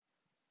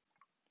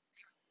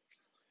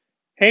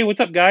Hey,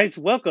 what's up, guys?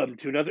 Welcome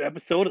to another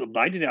episode of the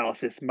Blind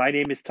Analysis. My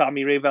name is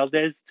Tommy Ray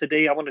Valdez.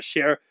 Today, I want to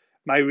share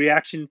my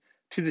reaction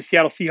to the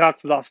Seattle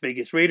Seahawks Las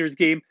Vegas Raiders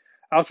game.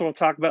 I also want to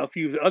talk about a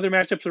few of the other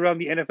matchups around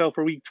the NFL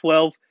for Week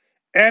 12,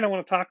 and I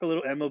want to talk a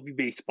little MLB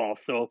baseball.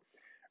 So,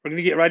 we're going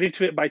to get right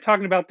into it by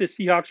talking about this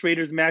Seahawks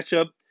Raiders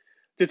matchup.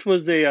 This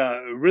was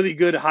a really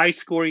good, high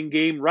scoring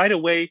game right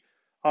away.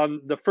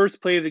 On the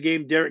first play of the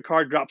game, Derek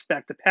Carr drops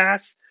back to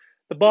pass.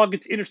 The ball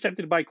gets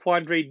intercepted by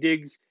Quandre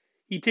Diggs.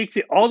 He takes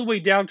it all the way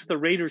down to the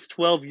Raiders'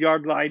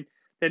 12-yard line.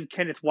 Then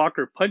Kenneth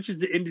Walker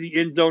punches it into the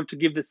end zone to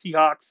give the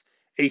Seahawks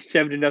a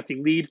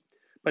 7-0 lead.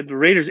 But the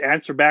Raiders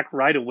answer back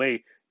right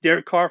away.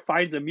 Derek Carr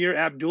finds Amir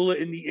Abdullah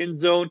in the end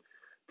zone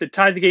to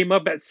tie the game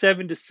up at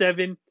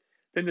 7-7.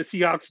 Then the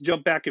Seahawks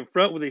jump back in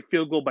front with a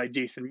field goal by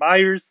Jason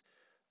Myers.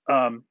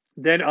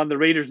 Then on the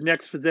Raiders'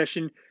 next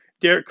possession,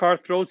 Derek Carr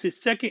throws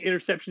his second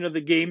interception of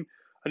the game,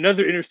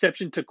 another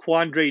interception to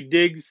Quandre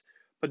Diggs.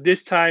 But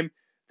this time,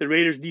 the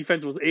Raiders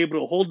defense was able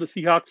to hold the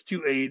Seahawks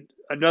to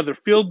another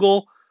field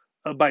goal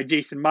by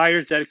Jason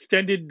Myers that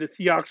extended the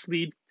Seahawks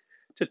lead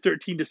to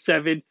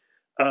 13-7.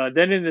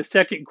 Then in the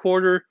second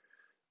quarter,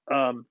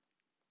 um,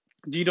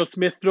 Geno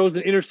Smith throws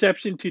an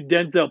interception to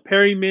Denzel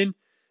Perryman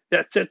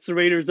that sets the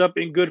Raiders up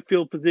in good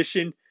field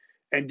position,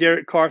 and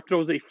Derek Carr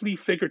throws a flea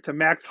flicker to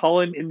Max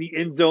Holland in the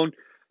end zone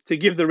to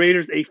give the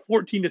Raiders a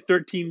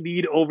 14-13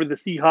 lead over the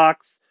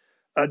Seahawks.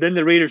 Then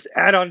the Raiders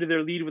add on to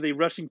their lead with a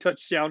rushing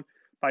touchdown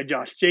by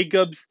Josh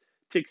Jacobs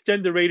to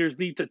extend the Raiders'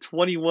 lead to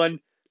 21-13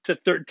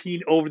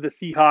 over the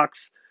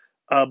Seahawks.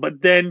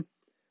 But then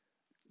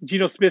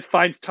Geno Smith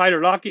finds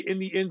Tyler Lockett in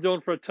the end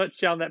zone for a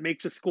touchdown that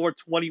makes the score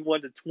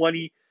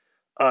 21-20.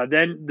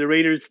 Then the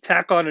Raiders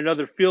tack on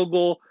another field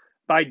goal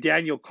by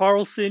Daniel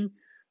Carlson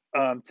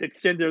to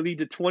extend their lead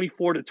to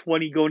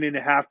 24-20 going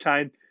into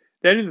halftime.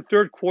 Then in the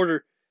third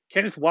quarter,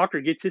 Kenneth Walker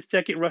gets his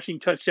second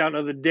rushing touchdown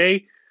of the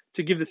day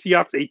to give the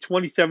Seahawks a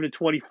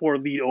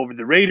 27-24 lead over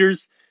the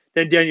Raiders.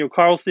 Then Daniel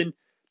Carlson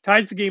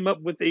ties the game up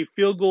with a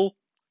field goal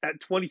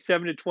at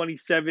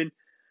 27-27.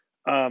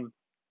 Then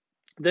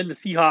the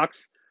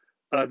Seahawks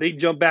they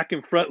jump back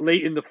in front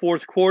late in the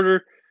fourth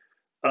quarter.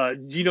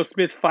 Geno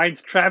Smith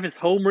finds Travis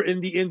Homer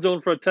in the end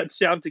zone for a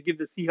touchdown to give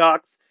the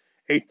Seahawks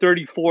a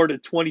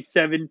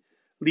 34-27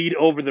 lead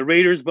over the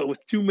Raiders. But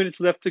with 2 minutes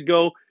left to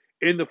go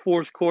in the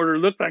fourth quarter, it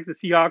looked like the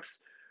Seahawks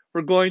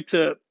were going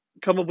to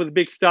come up with a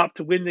big stop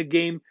to win the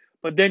game.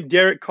 But then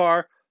Derek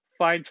Carr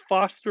finds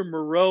Foster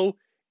Moreau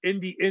in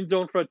the end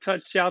zone for a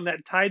touchdown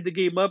that tied the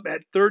game up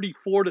at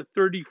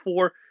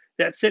 34-34.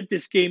 That sent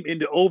this game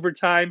into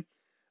overtime.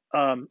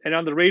 And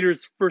on the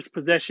Raiders' first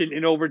possession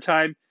in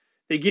overtime,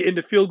 they get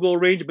into field goal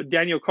range, but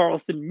Daniel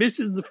Carlson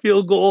misses the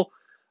field goal,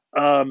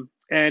 and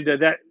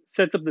that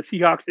sets up the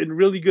Seahawks in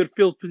really good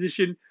field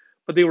position.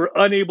 But they were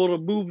unable to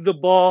move the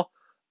ball,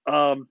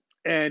 and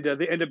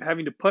they end up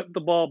having to punt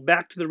the ball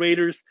back to the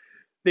Raiders.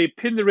 They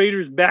pin the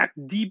Raiders back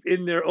deep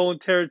in their own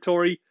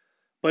territory,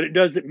 but it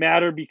doesn't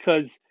matter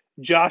because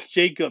Josh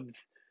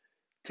Jacobs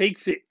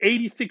takes it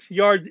 86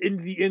 yards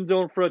into the end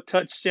zone for a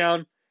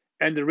touchdown,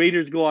 and the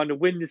Raiders go on to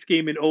win this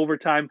game in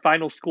overtime.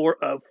 Final score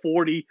of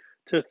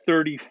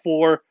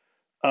 40-34.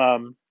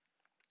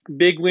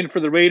 Big win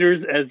for the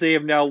Raiders as they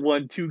have now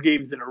won 2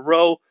 games in a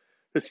row.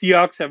 The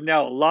Seahawks have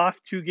now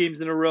lost 2 games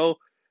in a row.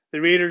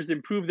 The Raiders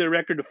improved their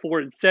record to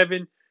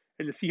 4-7,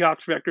 and the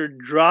Seahawks record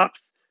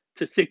drops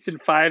to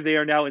 6-5. They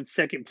are now in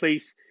second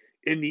place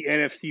in the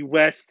NFC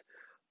West.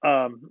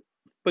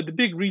 But the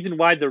big reason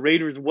why the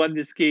Raiders won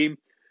this game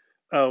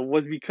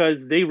was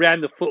because they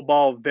ran the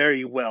football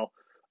very well.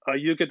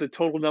 You look at the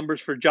total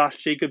numbers for Josh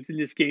Jacobs in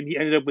this game. He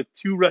ended up with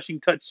 2 rushing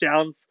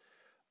touchdowns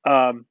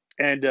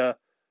and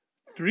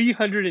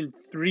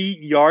 303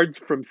 yards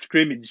from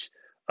scrimmage.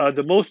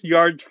 The most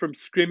yards from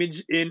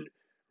scrimmage in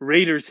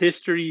Raiders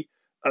history.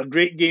 A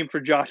great game for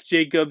Josh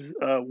Jacobs.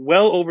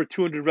 Well over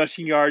 200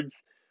 rushing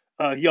yards.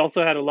 He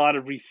also had a lot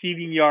of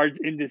receiving yards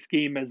in this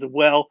game as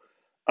well.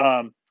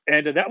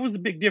 And that was a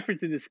big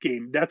difference in this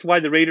game. That's why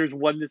the Raiders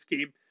won this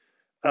game,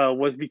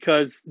 was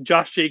because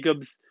Josh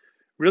Jacobs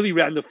really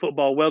ran the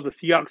football well. The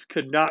Seahawks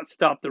could not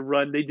stop the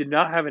run. They did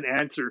not have an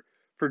answer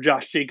for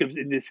Josh Jacobs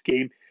in this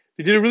game.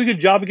 They did a really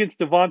good job against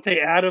Devontae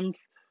Adams,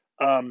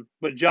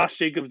 but Josh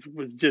Jacobs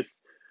was just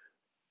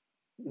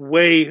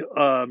way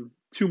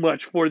too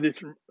much for this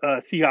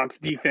Seahawks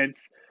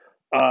defense.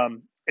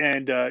 When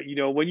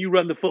you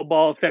run the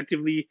football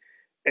effectively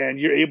and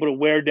you're able to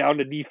wear down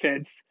the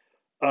defense,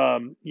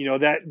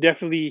 that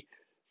definitely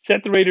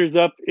set the Raiders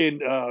up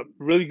in a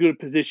really good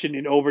position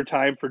in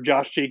overtime for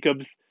Josh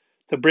Jacobs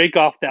to break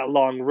off that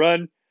long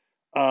run.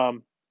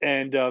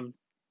 And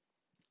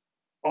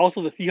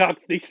Also, the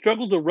Seahawks, they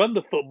struggled to run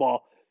the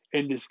football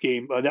in this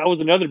game. That was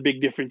another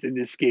big difference in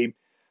this game.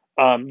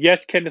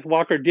 Yes, Kenneth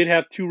Walker did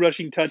have 2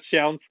 rushing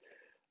touchdowns,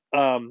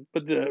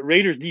 but the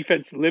Raiders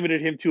defense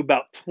limited him to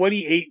about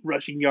 28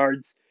 rushing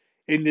yards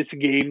in this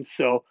game.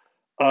 So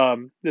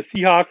the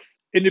Seahawks'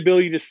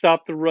 inability to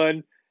stop the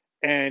run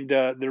and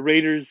the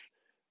Raiders'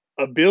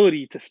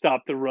 ability to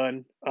stop the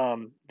run,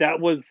 that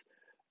was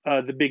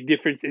the big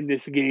difference in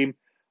this game.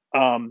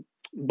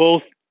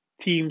 Both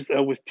teams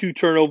with 2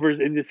 turnovers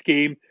in this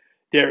game.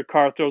 Derek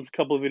Carr throws a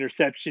couple of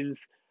interceptions.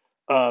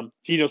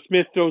 Geno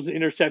Smith throws an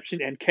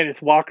interception, and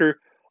Kenneth Walker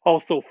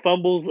also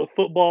fumbles a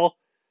football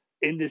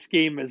in this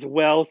game as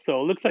well.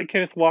 So it looks like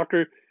Kenneth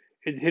Walker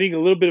is hitting a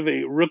little bit of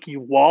a rookie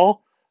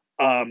wall.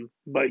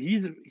 But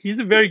he's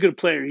a very good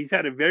player. He's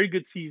had a very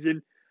good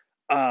season.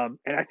 And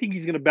I think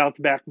he's going to bounce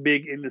back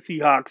big in the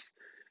Seahawks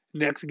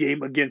next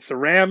game against the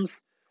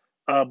Rams.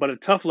 But a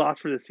tough loss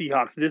for the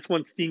Seahawks. This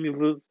one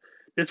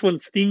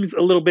stings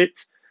a little bit.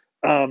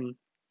 Um,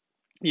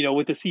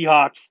 with the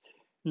Seahawks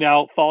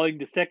now falling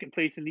to second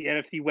place in the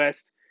NFC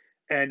West,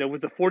 and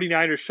with the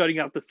 49ers shutting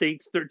out the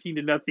Saints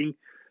 13-0,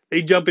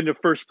 they jump into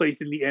first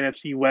place in the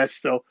NFC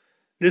West. So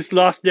this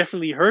loss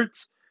definitely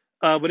hurts,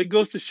 but it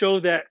goes to show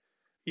that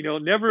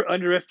never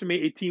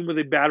underestimate a team with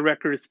a bad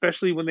record,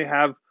 especially when they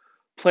have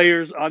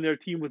players on their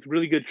team with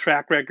really good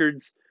track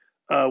records,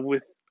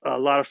 with a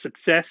lot of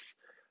success.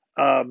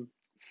 Tough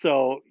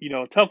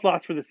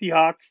loss for the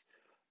Seahawks.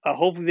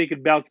 Hopefully they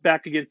could bounce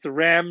back against the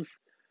Rams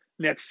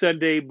next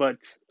Sunday, but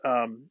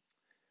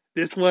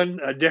this one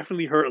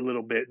definitely hurt a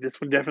little bit. This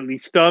one definitely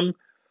stung,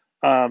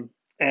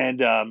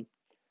 and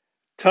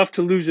tough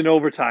to lose in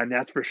overtime,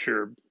 that's for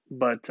sure.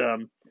 But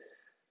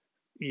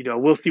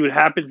we'll see what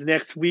happens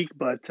next week.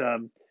 But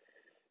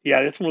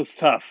yeah, this one was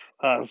tough.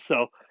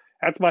 So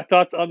that's my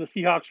thoughts on the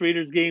Seahawks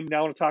Raiders game. Now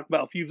I want to talk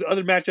about a few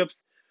other matchups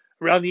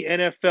around the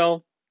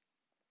NFL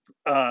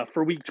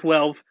for Week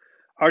 12.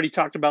 I already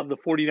talked about the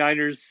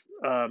 49ers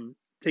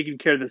taking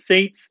care of the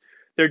Saints.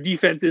 Their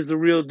defense is the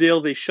real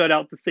deal. They shut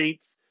out the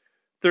Saints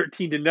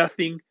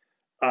 13-0,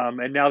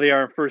 and now they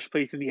are in first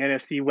place in the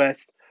NFC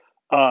West.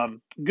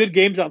 Good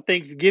games on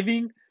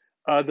Thanksgiving.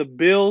 The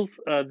Bills,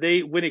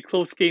 they win a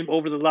close game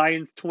over the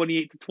Lions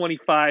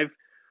 28-25.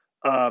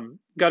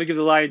 Got to give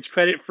the Lions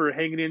credit for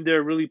hanging in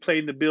there, really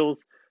playing the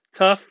Bills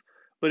tough.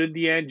 But in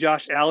the end,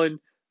 Josh Allen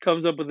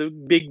comes up with a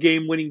big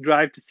game-winning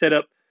drive to set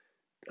up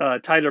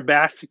Tyler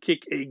Bass to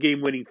kick a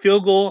game-winning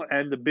field goal,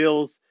 and the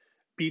Bills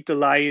beat the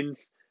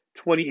Lions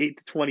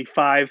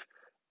 28-25.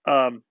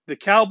 The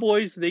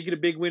Cowboys, they get a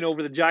big win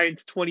over the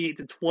Giants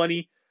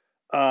 28-20.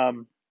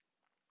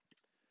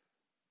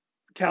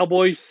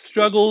 Cowboys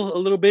struggle a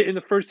little bit in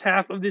the first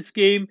half of this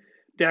game.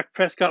 Dak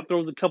Prescott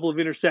throws a couple of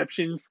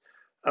interceptions,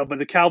 but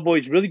the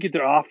Cowboys really get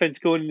their offense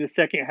going in the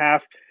second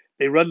half.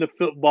 They run the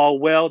football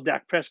well.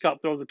 Dak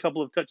Prescott throws a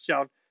couple of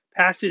touchdown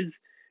passes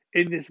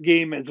in this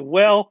game as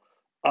well.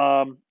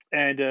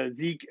 And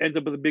Zeke ends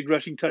up with a big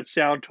rushing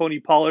touchdown. Tony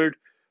Pollard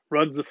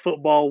runs the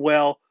football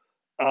well.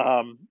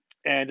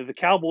 And the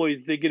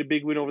Cowboys, they get a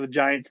big win over the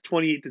Giants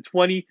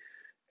 28-20.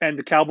 And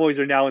the Cowboys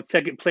are now in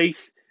second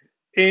place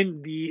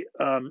in the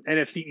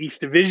NFC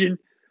East Division.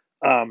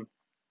 And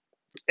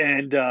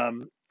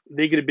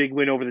they get a big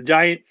win over the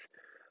Giants.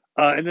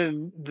 And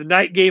then the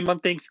night game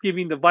on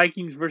Thanksgiving, the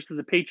Vikings versus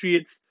the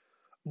Patriots.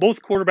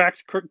 Both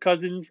quarterbacks, Kirk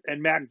Cousins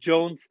and Mac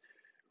Jones,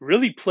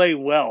 really play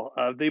well.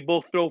 They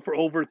both throw for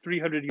over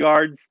 300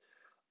 yards.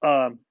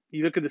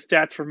 You look at the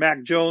stats for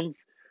Mac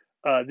Jones.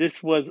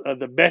 This was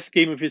the best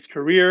game of his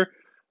career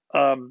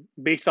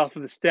based off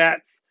of the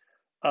stats.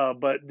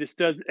 But this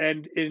does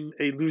end in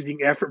a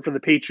losing effort for the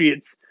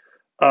Patriots.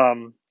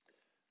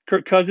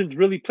 Kirk Cousins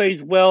really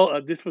plays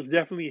well. This was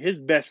definitely his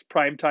best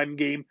primetime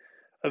game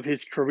of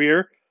his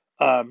career.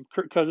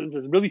 Kirk Cousins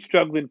has really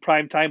struggled in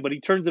primetime, but he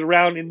turns it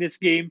around in this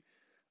game.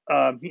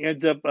 He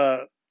ends up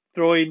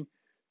throwing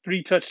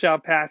 3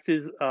 touchdown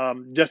passes.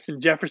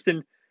 Justin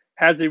Jefferson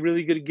has a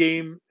really good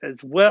game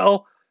as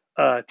well.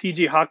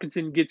 TJ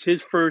Hawkinson gets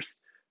his first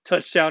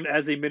touchdown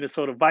as a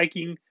Minnesota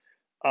Viking.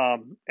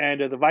 And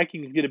the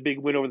Vikings get a big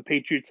win over the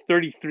Patriots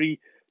 33-26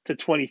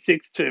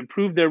 to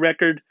improve their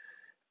record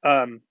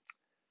to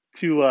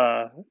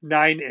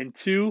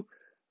 9-2.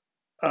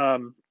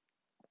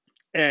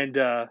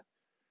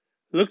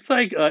 Looks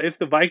like if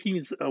the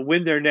Vikings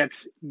win their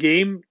next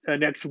game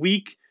next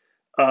week,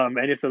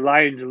 and if the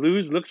Lions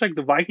lose, looks like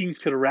the Vikings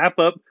could wrap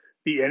up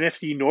the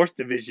NFC North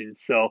division.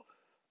 So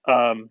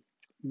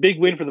big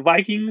win for the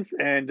Vikings,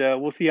 and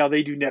we'll see how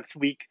they do next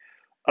week.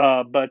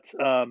 But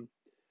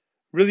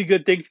really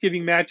good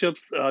Thanksgiving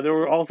matchups. There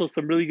were also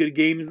some really good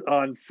games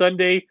on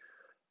Sunday.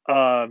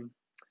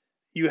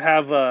 You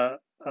have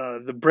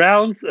the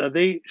Browns.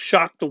 They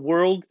shocked the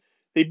world.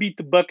 They beat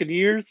the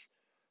Buccaneers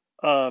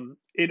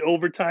in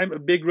overtime. A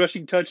big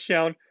rushing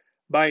touchdown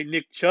by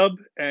Nick Chubb,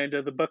 and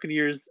the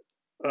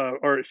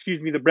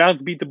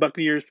Browns beat the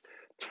Buccaneers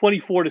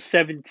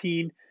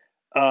 24-17.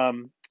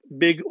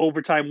 Big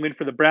overtime win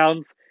for the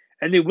Browns,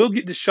 and they will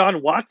get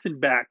Deshaun Watson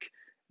back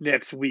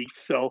next week.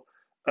 So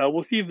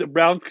we'll see if the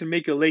Browns can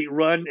make a late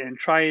run and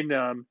try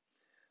and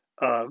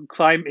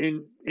climb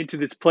into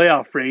this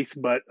playoff race.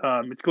 But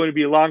it's going to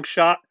be a long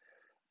shot.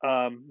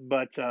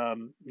 But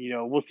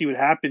we'll see what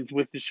happens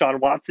with Deshaun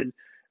Watson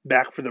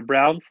back for the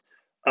Browns.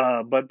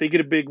 But they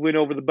get a big win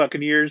over the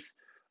Buccaneers.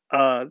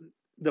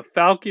 The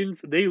Falcons,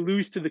 they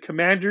lose to the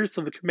Commanders,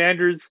 so the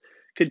Commanders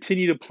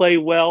continue to play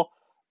well.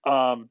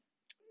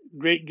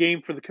 Great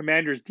game for the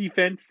Commanders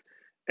defense,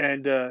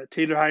 and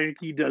Taylor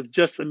Heineke does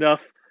just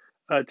enough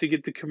to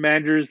get the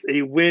Commanders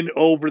a win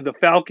over the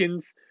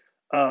Falcons.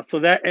 So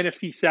that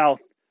NFC South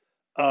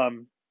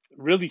um,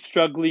 really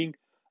struggling.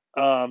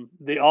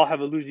 They all have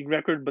a losing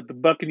record, but the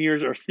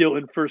Buccaneers are still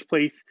in first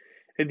place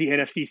in the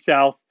NFC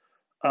South.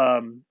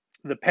 Um,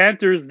 the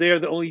Panthers, they are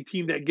the only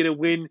team that get a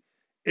win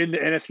in the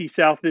NFC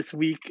South this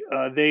week.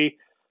 They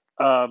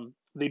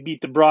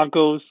beat the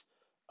Broncos,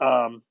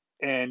 and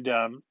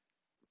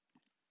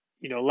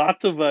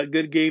lots of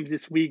good games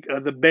this week.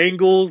 The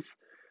Bengals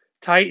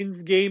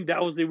Titans game,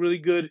 that was a really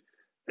good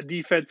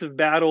defensive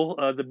battle.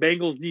 The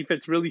Bengals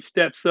defense really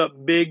steps up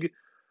big,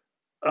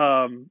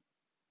 um,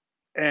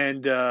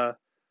 and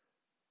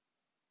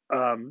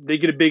they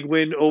get a big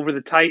win over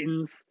the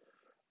Titans.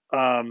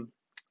 Um,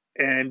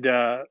 and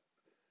The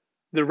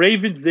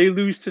Ravens, they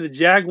lose to the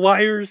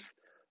Jaguars.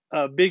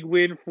 A big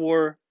win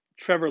for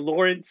Trevor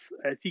Lawrence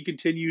as he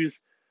continues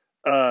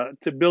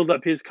to build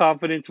up his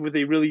confidence with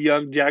a really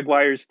young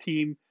Jaguars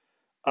team.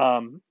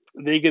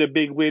 They get a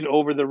big win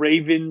over the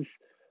Ravens.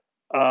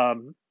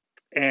 Um,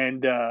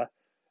 and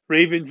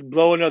Ravens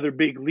blow another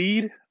big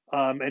lead.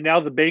 And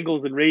now the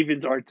Bengals and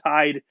Ravens are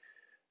tied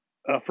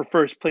for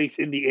first place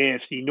in the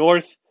AFC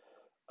North.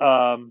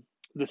 Um,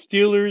 the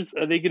Steelers,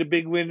 they get a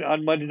big win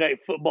on Monday Night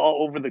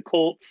Football over the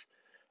Colts.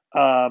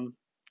 Um,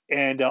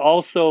 and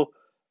Also,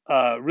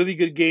 really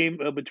good game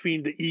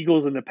between the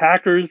Eagles and the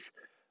Packers.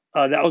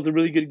 That was a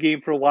really good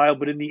game for a while,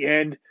 but in the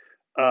end,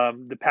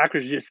 the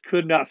Packers just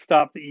could not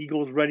stop the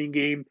Eagles' running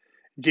game.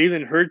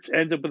 Jalen Hurts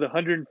ends up with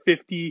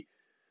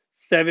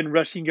 157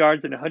 rushing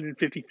yards and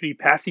 153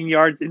 passing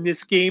yards in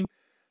this game.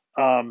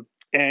 And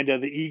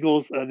The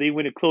Eagles, they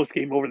win a close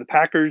game over the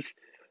Packers.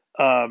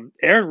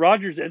 Aaron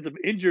Rodgers ends up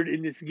injured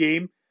in this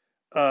game.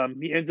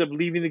 He ends up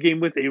leaving the game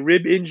with a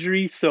rib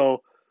injury.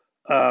 So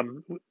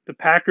the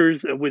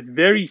Packers, with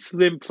very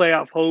slim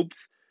playoff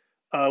hopes,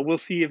 we'll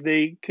see if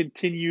they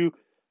continue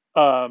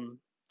um,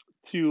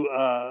 to,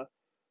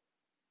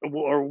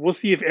 or we'll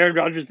see if Aaron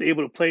Rodgers is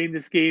able to play in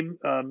this game.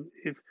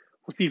 If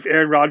We'll see if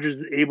Aaron Rodgers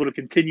is able to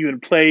continue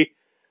and play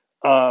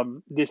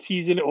this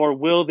season, or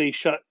will they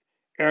shut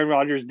Aaron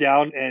Rodgers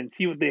down and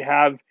see what they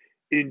have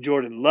in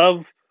Jordan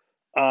Love?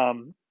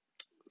 Um,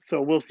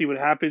 so we'll see what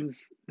happens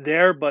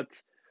there. But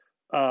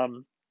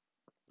um,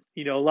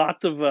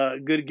 lots of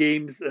good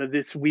games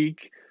this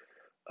week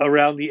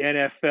around the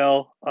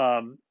NFL.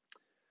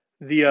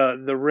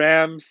 The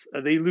Rams,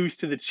 they lose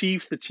to the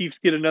Chiefs. The Chiefs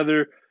get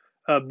another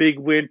big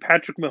win.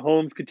 Patrick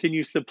Mahomes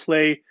continues to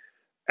play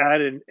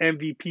at an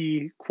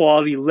MVP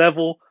quality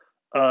level.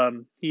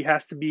 He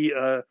has to be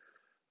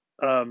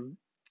um,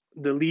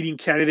 the leading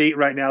candidate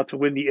right now to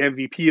win the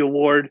MVP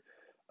award.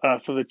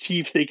 So the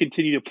Chiefs, they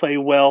continue to play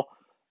well.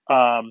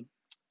 Um,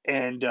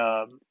 and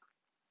um,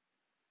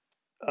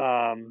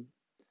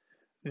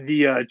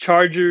 The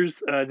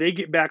Chargers, they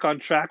get back on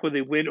track when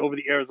they win over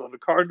the Arizona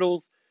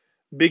Cardinals.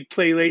 Big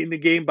play late in the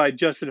game by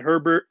Justin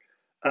Herbert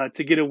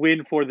to get a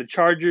win for the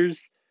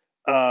Chargers.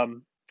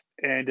 And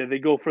They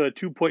go for a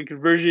 2-point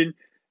conversion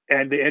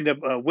and they end up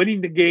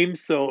winning the game.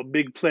 So a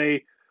big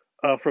play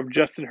from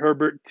Justin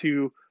Herbert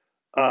to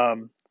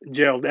um,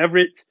 Gerald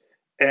Everett.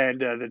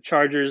 And The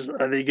Chargers,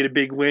 they get a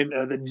big win.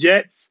 The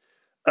Jets,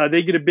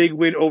 they get a big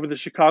win over the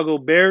Chicago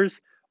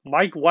Bears.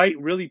 Mike White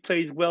really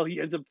plays well. He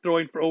ends up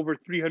throwing for over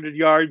 300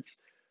 yards.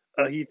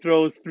 He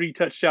throws 3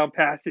 touchdown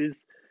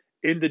passes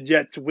in the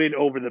Jets' win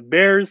over the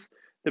Bears.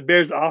 The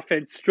Bears'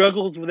 offense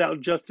struggles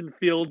without Justin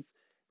Fields.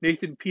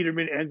 Nathan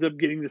Peterman ends up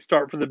getting the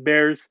start for the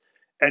Bears,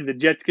 and the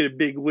Jets get a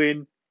big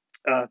win,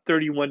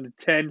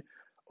 31-10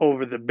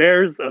 over the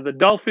Bears. The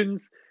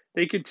Dolphins,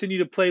 they continue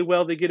to play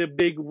well. They get a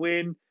big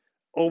win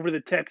over the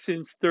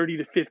Texans,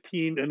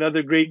 30-15.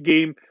 Another great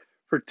game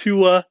for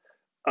Tua.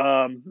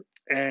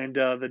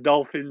 The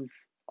Dolphins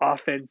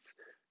offense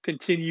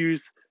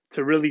continues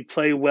to really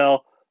play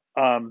well.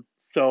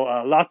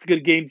 Lots of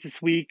good games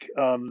this week.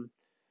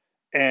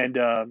 And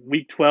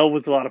Week 12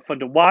 was a lot of fun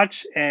to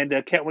watch, and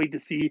can't wait to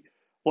see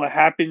what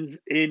happens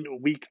in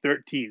Week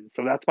 13.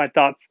 So that's my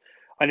thoughts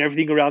on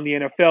everything around the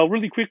NFL.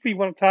 Really quickly,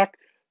 want to talk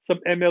some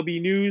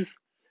MLB news.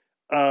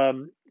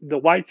 The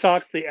White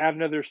Sox, they add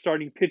another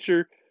starting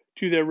pitcher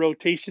to their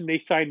rotation. They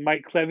signed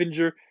Mike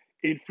Clevinger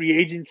in free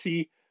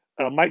agency.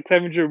 Mike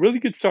Clevinger, really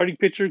good starting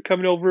pitcher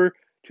coming over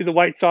to the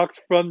White Sox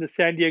from the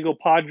San Diego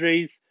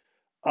Padres.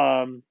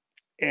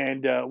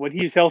 When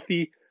he's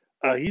healthy,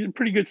 he's a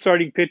pretty good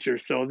starting pitcher.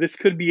 So this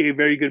could be a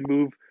very good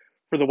move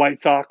for the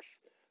White Sox.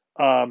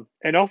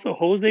 And also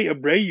Jose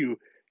Abreu,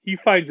 he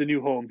finds a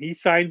new home. He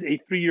signs a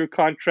 3-year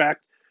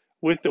contract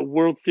with the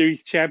World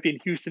Series champion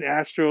Houston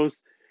Astros.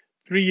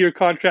 3-year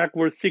contract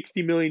worth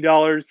 $60 million.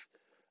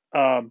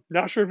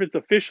 Not sure if it's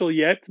official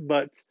yet,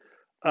 but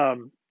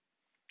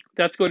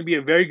that's going to be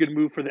a very good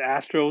move for the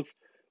Astros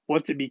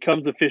once it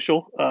becomes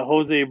official.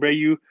 Jose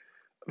Abreu,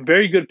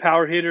 very good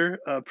power hitter,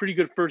 pretty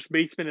good first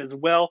baseman as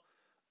well.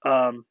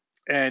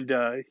 And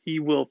He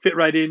will fit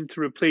right in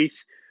to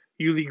replace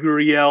Yuli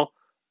Gurriel.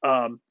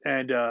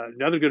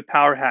 Another good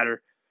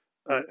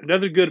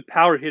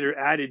power hitter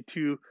added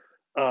to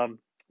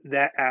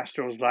that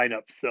Astros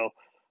lineup. So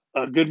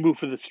a good move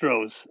for the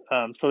Stros.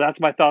 So that's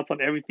my thoughts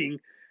on everything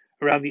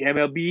around the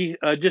MLB.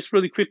 Just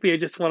really quickly, I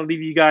just want to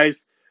leave you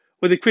guys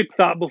with a quick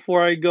thought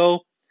before I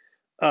go.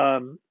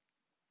 Um,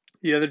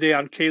 the other day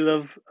on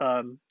Caleb,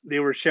 they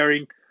were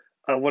sharing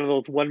one of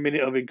those 1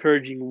 minute of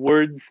encouraging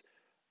words,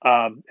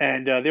 and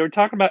they were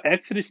talking about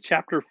Exodus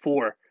chapter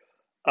 4.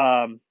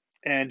 Um,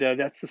 and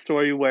that's the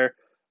story where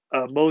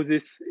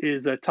Moses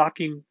is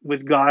talking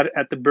with God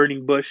at the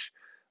burning bush.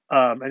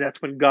 And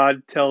that's when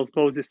God tells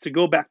Moses to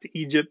go back to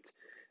Egypt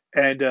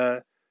and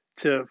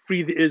to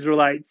free the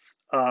Israelites,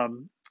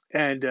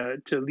 and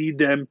to lead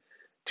them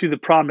to the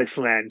promised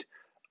land.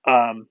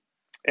 Um,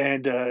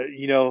 and,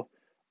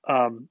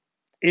 um,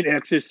 in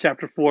Exodus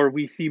chapter 4,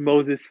 we see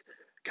Moses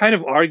kind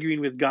of arguing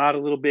with God a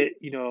little bit,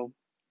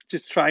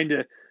 just trying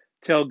to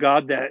tell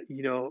God that,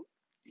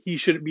 he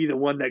shouldn't be the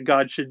one that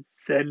God should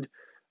send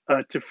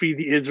to free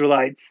the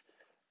Israelites.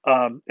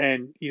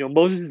 And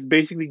Moses is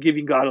basically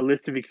giving God a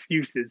list of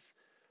excuses.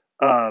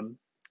 Um,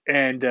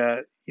 and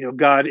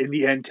God in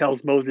the end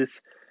tells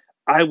Moses,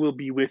 "I will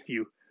be with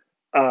you."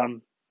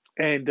 Um,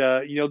 and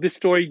this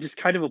story just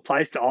kind of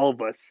applies to all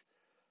of us.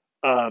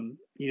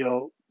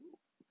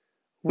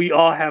 We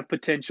all have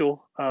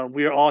potential.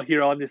 We are all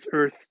here on this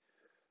earth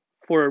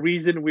for a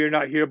reason. We are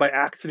not here by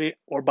accident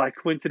or by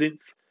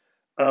coincidence,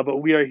 but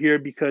we are here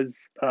because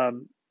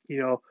you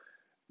know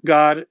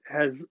God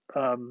has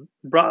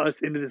brought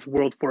us into this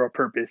world for a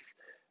purpose.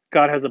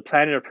 God has a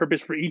plan and a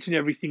purpose for each and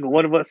every single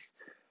one of us.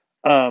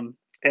 And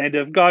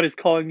if God is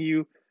calling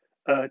you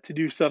to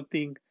do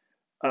something,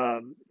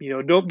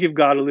 don't give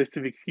God a list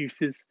of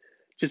excuses.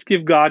 Just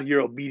give God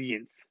your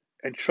obedience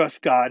and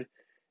trust God,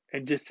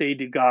 and just say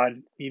to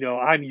God,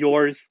 I'm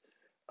yours.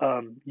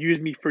 Use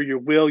me for your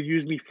will.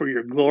 Use me for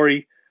your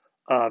glory.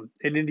 And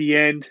in the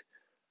end,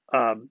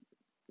 um,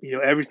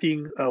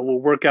 everything will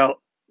work out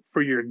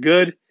for your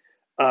good.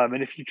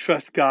 And if you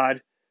trust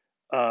God,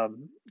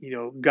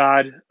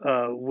 God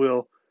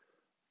will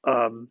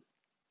um,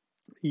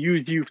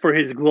 use you for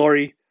His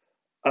glory.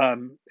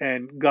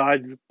 And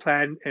God's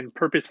plan and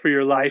purpose for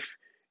your life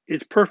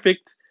is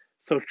perfect.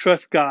 So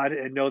trust God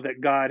and know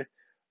that God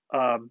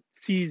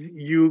sees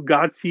you.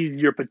 God sees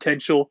your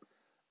potential.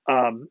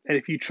 And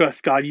if you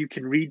trust God, you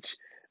can reach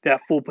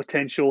that full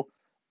potential,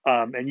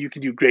 and you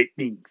can do great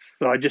things.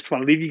 So I just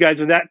want to leave you guys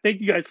with that.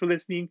 Thank you guys for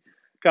listening.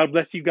 God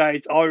bless you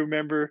guys. All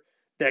remember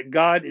that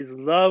God is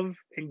love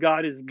and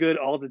God is good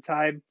all the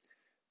time.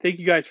 Thank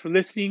you guys for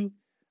listening.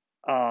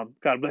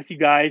 God bless you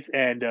guys,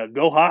 and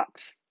go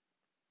Hawks.